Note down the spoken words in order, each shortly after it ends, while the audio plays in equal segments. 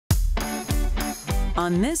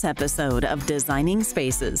On this episode of Designing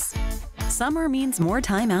Spaces, summer means more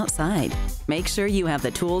time outside. Make sure you have the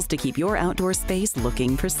tools to keep your outdoor space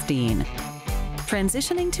looking pristine.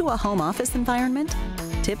 Transitioning to a home office environment?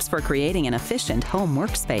 Tips for creating an efficient home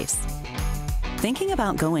workspace. Thinking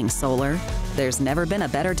about going solar? There's never been a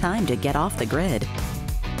better time to get off the grid.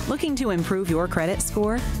 Looking to improve your credit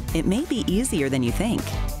score? It may be easier than you think.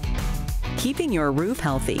 Keeping your roof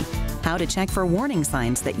healthy? How to check for warning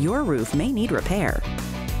signs that your roof may need repair.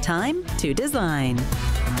 Time to design.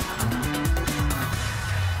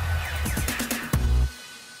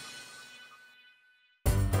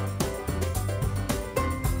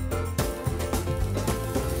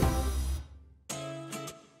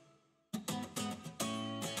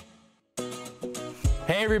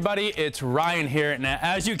 Hey everybody, it's Ryan here. Now,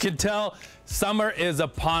 as you can tell, summer is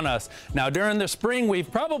upon us. Now, during the spring,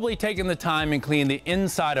 we've probably taken the time and cleaned the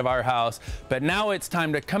inside of our house, but now it's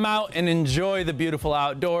time to come out and enjoy the beautiful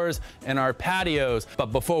outdoors and our patios. But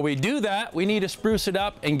before we do that, we need to spruce it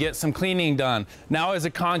up and get some cleaning done. Now, as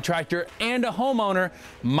a contractor and a homeowner,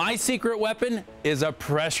 my secret weapon is a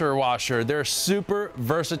pressure washer. They're super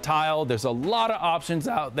versatile. There's a lot of options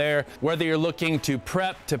out there, whether you're looking to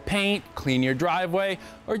prep, to paint, clean your driveway,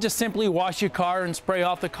 or just simply wash your car and spray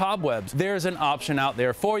off the cobwebs. There's an option out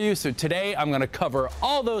there for you. So today I'm going to cover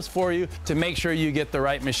all those for you to make sure you get the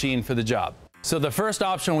right machine for the job. So the first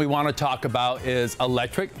option we want to talk about is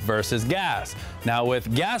electric versus gas. Now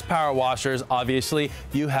with gas power washers, obviously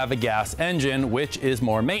you have a gas engine, which is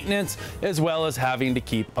more maintenance, as well as having to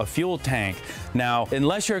keep a fuel tank. Now,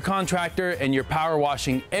 unless you're a contractor and you're power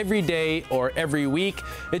washing every day or every week,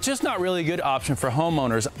 it's just not really a good option for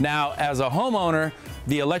homeowners. Now, as a homeowner,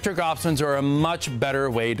 the electric options are a much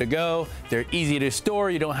better way to go. They're easy to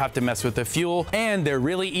store, you don't have to mess with the fuel, and they're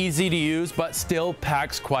really easy to use, but still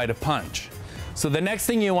packs quite a punch. So the next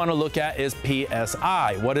thing you want to look at is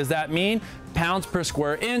PSI. What does that mean? Pounds per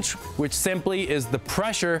square inch, which simply is the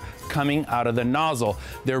pressure coming out of the nozzle.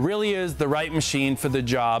 There really is the right machine for the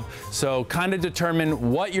job. So kind of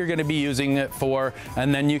determine what you're going to be using it for,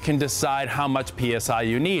 and then you can decide how much PSI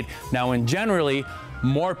you need. Now, in generally,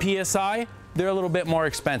 more PSI, they're a little bit more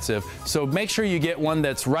expensive. So make sure you get one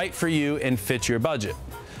that's right for you and fits your budget.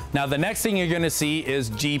 Now, the next thing you're going to see is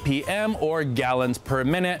GPM, or gallons per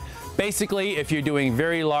minute. Basically, if you're doing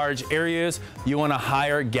very large areas, you want a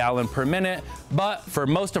higher gallon per minute. But for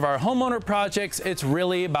most of our homeowner projects, it's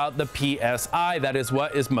really about the PSI. That is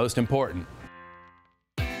what is most important.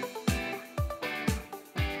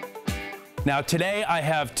 Now today I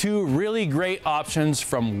have two really great options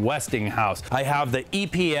from Westinghouse. I have the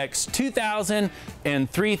EPX 2000 and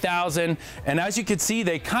 3000, and as you can see,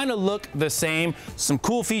 they kind of look the same. Some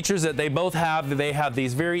cool features that they both have. They have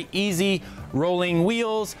these very easy rolling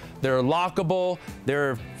wheels. They're lockable.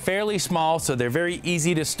 They're fairly small, so they're very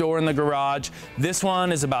easy to store in the garage. This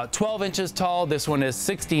one is about 12 inches tall. This one is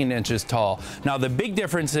 16 inches tall. Now the big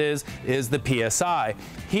difference is the PSI.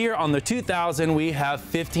 Here on the 2000, we have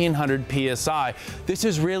 1500 PSI. This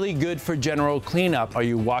is really good for general cleanup. Are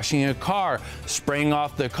you washing a car, spraying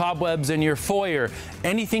off the cobwebs in your foyer,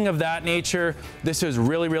 anything of that nature? This is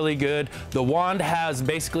really, really good. The wand has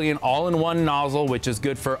basically an all-in-one nozzle, which is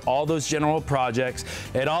good for all those general projects.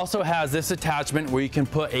 It also has this attachment where you can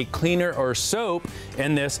put a cleaner or soap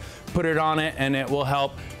in this, put it on it, and it will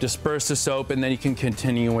help disperse the soap, and then you can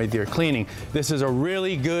continue with your cleaning. This is a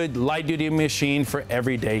really good light-duty machine for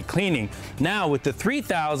everyday cleaning. Now with the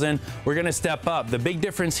 3000, we're going to step up. The big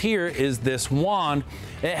difference here is this wand.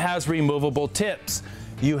 It has removable tips.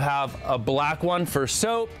 You have a black one for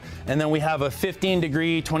soap, and then we have a 15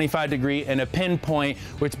 degree, 25 degree, and a pinpoint,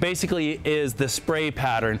 which basically is the spray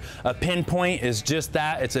pattern. A pinpoint is just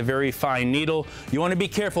that. It's a very fine needle. You want to be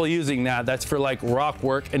careful using that. That's for like rock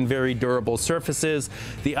work and very durable surfaces.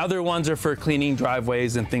 The other ones are for cleaning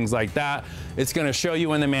driveways and things like that. It's going to show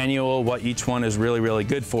you in the manual what each one is really, really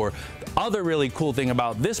good for. The other really cool thing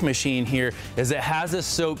about this machine here is it has a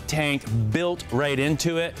soap tank built right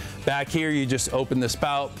into it. Back here, you just open the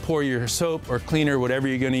spout, pour your soap or cleaner, whatever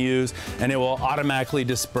you're going to use, and it will automatically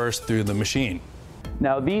disperse through the machine.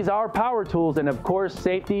 Now these are power tools, and of course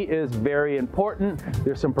safety is very important.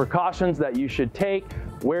 There's some precautions that you should take.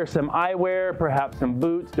 Wear some eyewear, perhaps some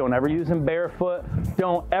boots. Don't ever use them barefoot.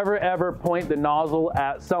 Don't ever point the nozzle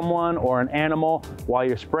at someone or an animal while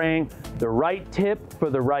you're spraying. The right tip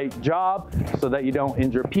for the right job so that you don't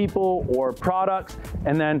injure people or products.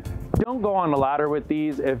 And then don't go on a ladder with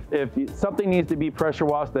these. If something needs to be pressure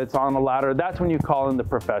washed that's on a ladder, that's when you call in the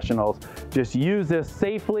professionals. Just use this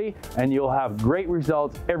safely and you'll have great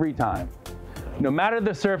results every time. no matter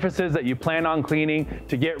the surfaces that you plan on cleaning,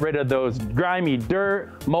 to get rid of those grimy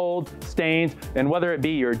dirt, mold, stains, and whether it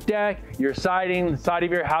be your deck, your siding, the side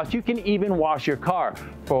of your house, you can even wash your car.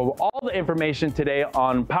 For all the information today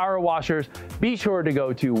on power washers, be sure to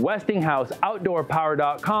go to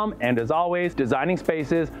westinghouseoutdoorpower.com, and as always,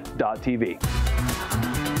 designingspaces.tv.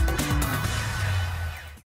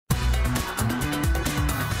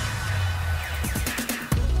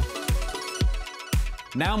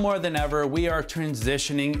 Now more than ever, we are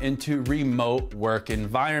transitioning into remote work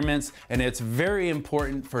environments, and it's very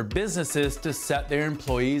important for businesses to set their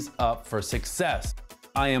employees up for success.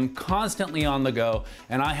 I am constantly on the go,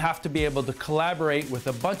 and I have to be able to collaborate with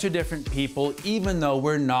a bunch of different people, even though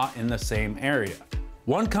we're not in the same area.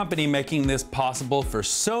 One company making this possible for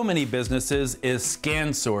so many businesses is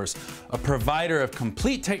ScanSource, a provider of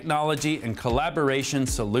complete technology and collaboration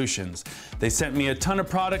solutions. They sent me a ton of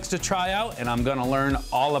products to try out, and I'm going to learn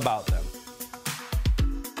all about them.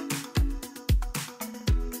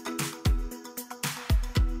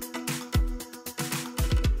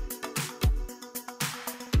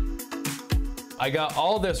 I got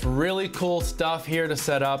all this really cool stuff here to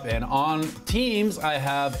set up, and on Teams I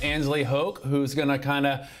have Ansley Hoke, who's gonna kind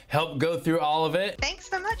of help go through all of it. Thanks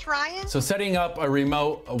so much, Ryan. So setting up a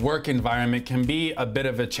remote work environment can be a bit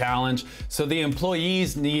of a challenge, so the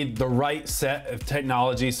employees need the right set of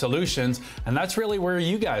technology solutions, and that's really where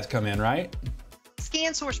you guys come in, right?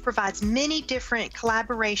 ScanSource provides many different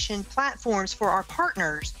collaboration platforms for our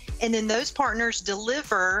partners, and then those partners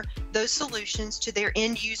deliver those solutions to their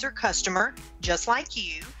end user customer, just like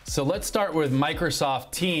you. So let's start with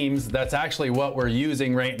Microsoft Teams. That's actually what we're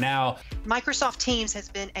using right now. Microsoft Teams has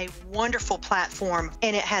been a wonderful platform,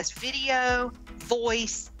 and it has video,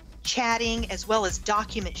 voice, chatting, as well as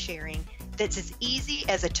document sharing that's as easy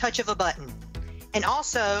as a touch of a button. And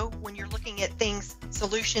also, when you're looking at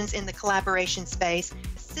solutions in the collaboration space,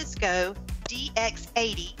 Cisco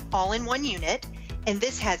DX80 all-in-one unit, and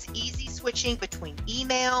this has easy switching between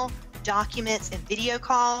email, documents, and video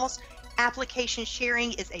calls. Application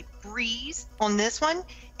sharing is a breeze on this one,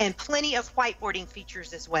 and plenty of whiteboarding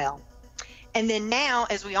features as well. And then now,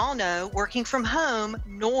 as we all know, working from home,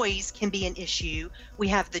 noise can be an issue. We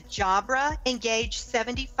have the Jabra Engage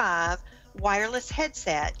 75 wireless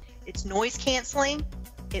headset. It's noise canceling,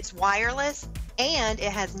 it's wireless, and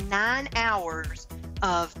it has 9 hours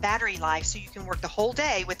of battery life, so you can work the whole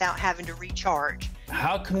day without having to recharge.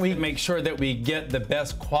 How can we make sure that we get the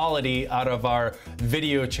best quality out of our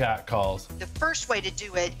video chat calls? The first way to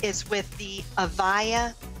do it is with the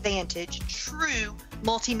Avaya Vantage True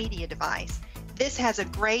multimedia device. This has a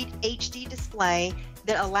great HD display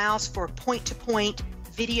that allows for point-to-point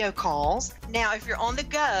video calls. Now, if you're on the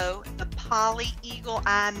go, the Poly Eagle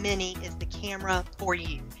Eye Mini is the camera for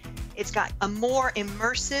you. It's got a more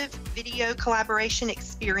immersive video collaboration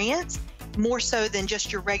experience, more so than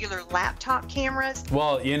just your regular laptop cameras.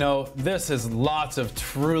 Well, you know, this is lots of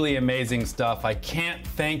truly amazing stuff. I can't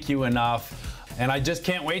thank you enough, and I just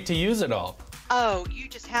can't wait to use it all. Oh, you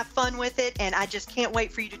just have fun with it, and I just can't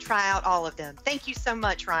wait for you to try out all of them. Thank you so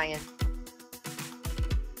much, Ryan.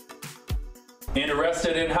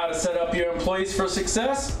 Interested in how to set up your employees for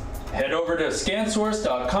success? Head over to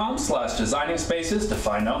scansource.com/designingspaces to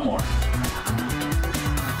find out more.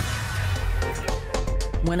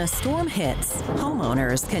 When a storm hits,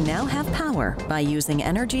 homeowners can now have power by using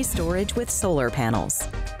energy storage with solar panels.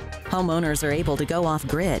 Homeowners are able to go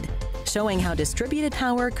off-grid, showing how distributed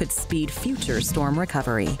power could speed future storm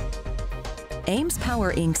recovery. Ames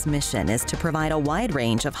Power Inc.'s mission is to provide a wide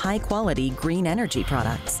range of high-quality green energy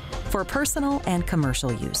products for personal and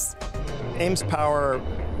commercial use. Ames Power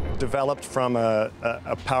developed from a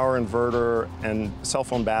power inverter and cell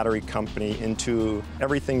phone battery company into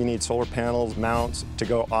everything you need: solar panels, mounts, to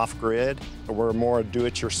go off-grid. We're more a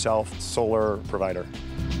do-it-yourself solar provider.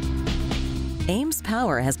 Ames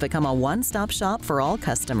Power has become a one-stop shop for all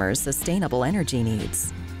customers' sustainable energy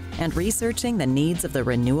needs and researching the needs of the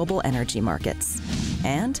renewable energy markets.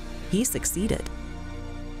 And he succeeded.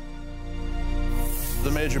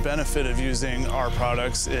 The major benefit of using our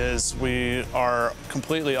products is we are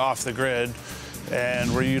completely off the grid,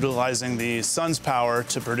 and we're utilizing the sun's power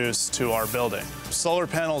to produce to our building. Solar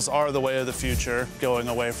panels are the way of the future, going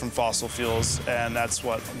away from fossil fuels, and that's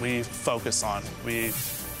what we focus on. We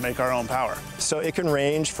make our own power. So it can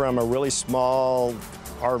range from a really small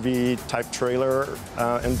RV type trailer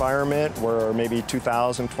environment where maybe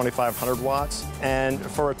 2,000, 2,500 watts. And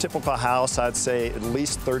for a typical house, I'd say at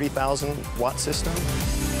least 30,000 watt system.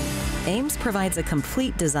 Ames provides a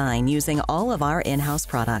complete design using all of our in-house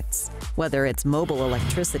products, whether it's mobile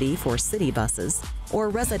electricity for city buses or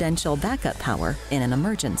residential backup power in an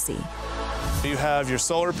emergency. You have your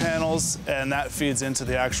solar panels, and that feeds into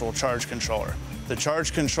the actual charge controller. The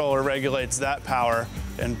charge controller regulates that power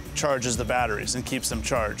and charges the batteries and keeps them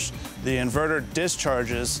charged. The inverter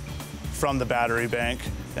discharges from the battery bank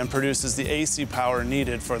and produces the AC power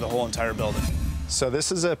needed for the whole entire building. So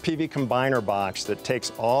this is a PV combiner box that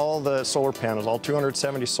takes all the solar panels, all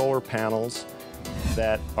 270 solar panels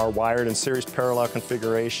that are wired in series parallel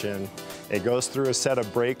configuration. It goes through a set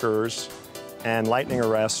of breakers and lightning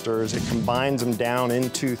arresters. It combines them down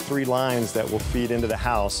into 3 lines that will feed into the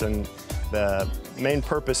house. And the main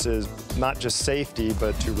purpose is not just safety,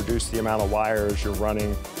 but to reduce the amount of wires you're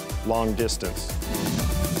running long distance.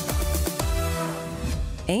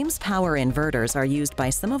 Ames power inverters are used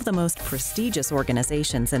by some of the most prestigious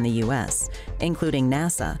organizations in the U.S., including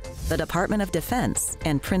NASA, the Department of Defense,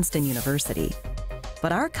 and Princeton University.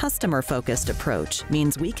 But our customer-focused approach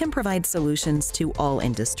means we can provide solutions to all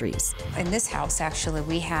industries. In this house, actually,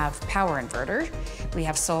 we have power inverter, we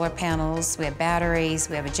have solar panels, we have batteries,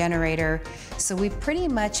 we have a generator. So we pretty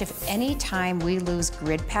much, if any time we lose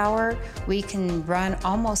grid power, we can run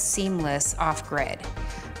almost seamless off-grid.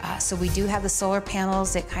 So we do have the solar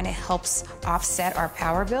panels that kind of helps offset our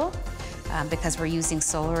power bill because we're using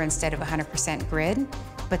solar instead of 100% grid.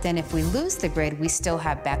 But then if we lose the grid, we still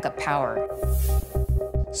have backup power.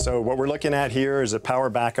 So what we're looking at here is a power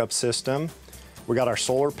backup system. We got our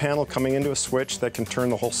solar panel coming into a switch that can turn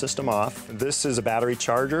the whole system off. This is a battery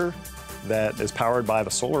charger that is powered by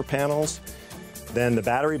the solar panels. Then the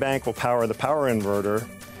battery bank will power the power inverter,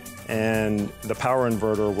 and the power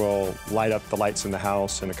inverter will light up the lights in the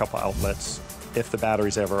house and a couple outlets. If the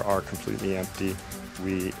batteries ever are completely empty,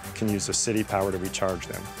 we can use the city power to recharge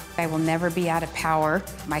them. I will never be out of power.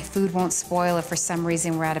 My food won't spoil if for some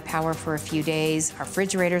reason we're out of power for a few days. Our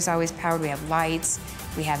refrigerator's always powered. We have lights,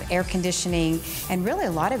 we have air conditioning, and really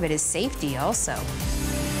a lot of it is safety also.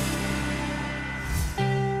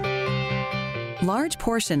 Large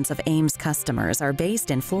portions of Ames customers are based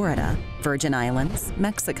in Florida, Virgin Islands,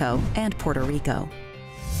 Mexico, and Puerto Rico.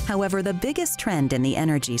 However, the biggest trend in the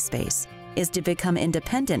energy space is to become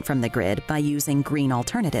independent from the grid by using green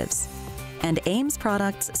alternatives. And Ames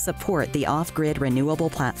products support the off-grid renewable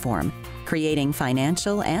platform, creating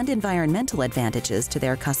financial and environmental advantages to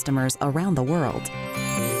their customers around the world.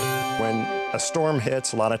 When a storm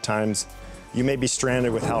hits, a lot of times you may be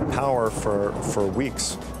stranded without power for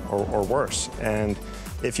weeks or worse. And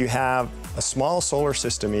if you have a small solar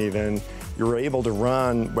system even, you're able to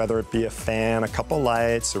run, whether it be a fan, a couple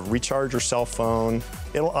lights, or recharge your cell phone.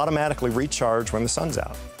 It'll automatically recharge when the sun's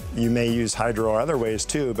out. You may use hydro or other ways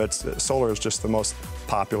too, but solar is just the most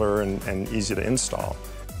popular and easy to install.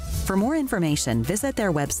 For more information, visit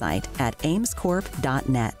their website at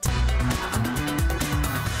amescorp.net.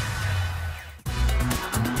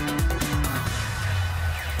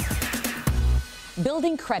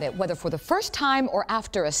 Building credit, whether for the first time or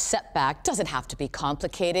after a setback, doesn't have to be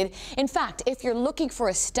complicated. In fact, if you're looking for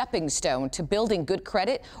a stepping stone to building good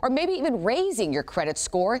credit, or maybe even raising your credit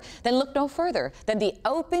score, then look no further than the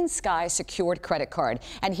OpenSky Secured Credit Card.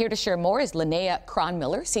 And here to share more is Linnea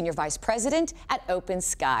Cronmiller, Senior Vice President at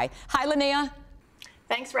OpenSky. Hi, Linnea.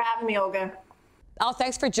 Thanks for having me, Olga. Oh,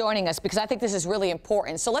 thanks for joining us, because I think this is really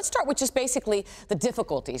important. So let's start with just basically the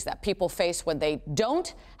difficulties that people face when they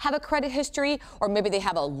don't have a credit history, or maybe they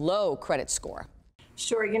have a low credit score.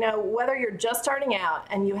 Sure, you know, whether you're just starting out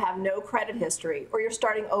and you have no credit history, or you're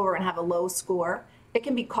starting over and have a low score, it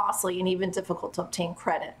can be costly and even difficult to obtain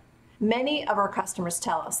credit. Many of our customers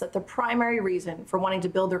tell us that the primary reason for wanting to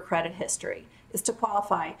build their credit history is to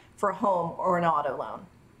qualify for a home or an auto loan.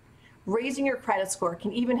 Raising your credit score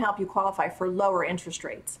can even help you qualify for lower interest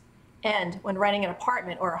rates. And when renting an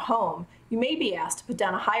apartment or a home, you may be asked to put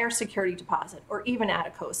down a higher security deposit or even add a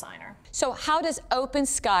cosigner. So how does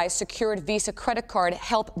OpenSky Secured Visa Credit Card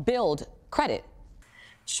help build credit?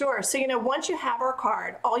 Sure. So, you know, once you have our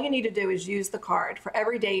card, all you need to do is use the card for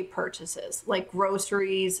everyday purchases like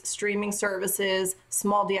groceries, streaming services,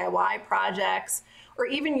 small DIY projects, or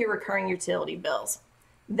even your recurring utility bills.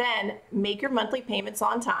 Then make your monthly payments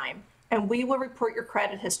on time, and we will report your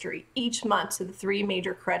credit history each month to the 3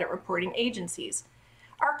 major credit reporting agencies.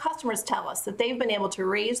 Our customers tell us that they've been able to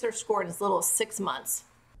raise their score in as little as 6 months.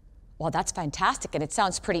 Well, that's fantastic, and it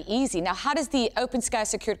sounds pretty easy. Now, how does the OpenSky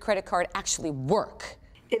Secured Credit Card actually work?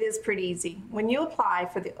 It is pretty easy. When you apply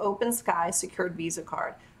for the OpenSky Secured Visa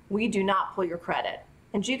Card, we do not pull your credit,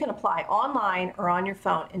 and you can apply online or on your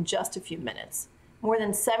phone in just a few minutes. More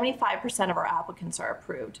than 75% of our applicants are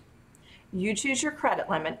approved. You choose your credit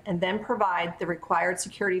limit and then provide the required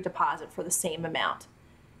security deposit for the same amount.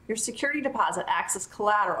 Your security deposit acts as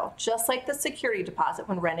collateral, just like the security deposit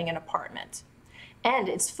when renting an apartment. and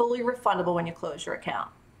it's fully refundable when you close your account.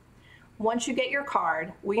 Once you get your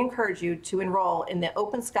card, we encourage you to enroll in the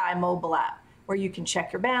OpenSky mobile app, where you can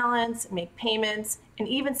check your balance, make payments, and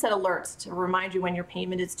even set alerts to remind you when your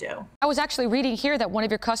payment is due. I was actually reading here that one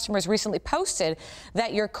of your customers recently posted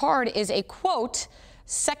that your card is a, quote,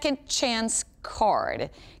 second chance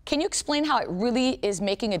card. Can you explain how it really is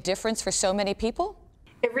making a difference for so many people?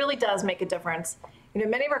 It really does make a difference.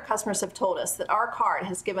 Many of our customers have told us that our card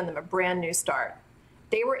has given them a brand new start.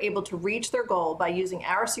 They were able to reach their goal by using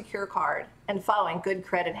our secure card and following good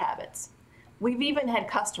credit habits. We've even had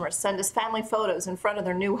customers send us family photos in front of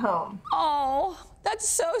their new home. Oh, that's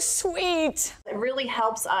so sweet. It really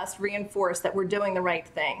helps us reinforce that we're doing the right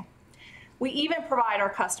thing. We even provide our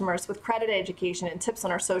customers with credit education and tips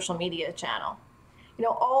on our social media channel.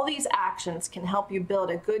 All these actions can help you build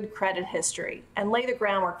a good credit history and lay the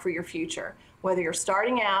groundwork for your future, whether you're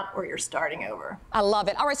starting out or you're starting over. I love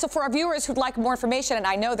it. All right, so for our viewers who'd like more information, and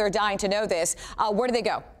I know they're dying to know this, where do they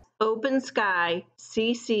go?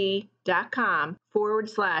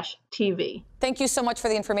 OpenSkyCC.com/TV. Thank you so much for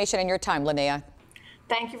the information and your time, Linnea.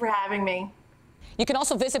 Thank you for having me. You can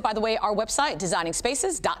also visit, by the way, our website,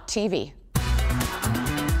 designingspaces.tv.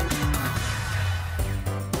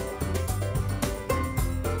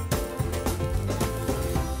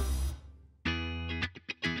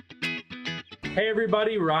 Hey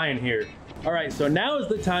everybody, Ryan here. All right, so now is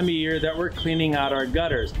the time of year that we're cleaning out our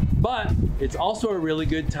gutters, but it's also a really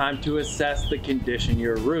good time to assess the condition of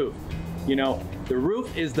your roof. The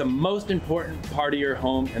roof is the most important part of your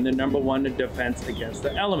home and the #1 defense against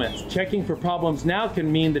the elements. Checking for problems now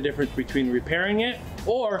can mean the difference between repairing it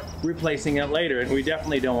or replacing it later, and we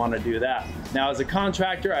definitely don't want to do that. Now, as a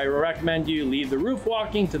contractor, I recommend you leave the roof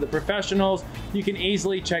walking to the professionals. You can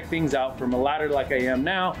easily check things out from a ladder like I am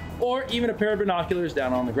now, or even a pair of binoculars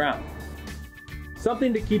down on the ground.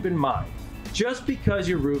 Something to keep in mind, just because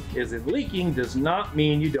your roof isn't leaking does not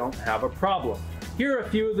mean you don't have a problem. Here are a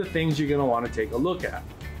few of the things you're going to want to take a look at.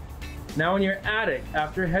 Now in your attic,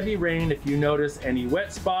 after heavy rain, if you notice any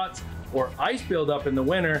wet spots or ice buildup in the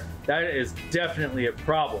winter, that is definitely a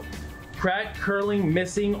problem. Cracked, curling,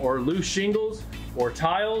 missing, or loose shingles or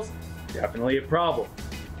tiles, definitely a problem.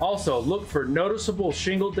 Also, look for noticeable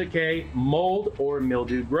shingle decay, mold, or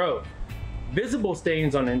mildew growth. Visible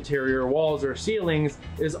stains on interior walls or ceilings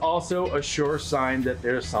is also a sure sign that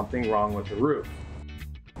there's something wrong with the roof.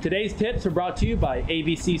 Today's tips are brought to you by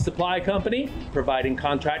ABC Supply Company, providing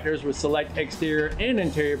contractors with select exterior and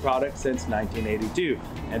interior products since 1982.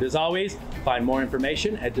 And as always, find more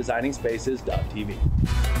information at designingspaces.tv.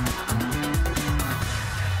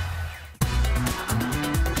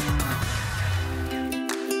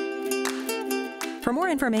 For more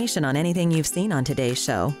information on anything you've seen on today's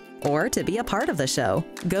show, or to be a part of the show,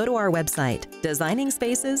 go to our website,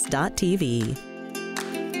 designingspaces.tv.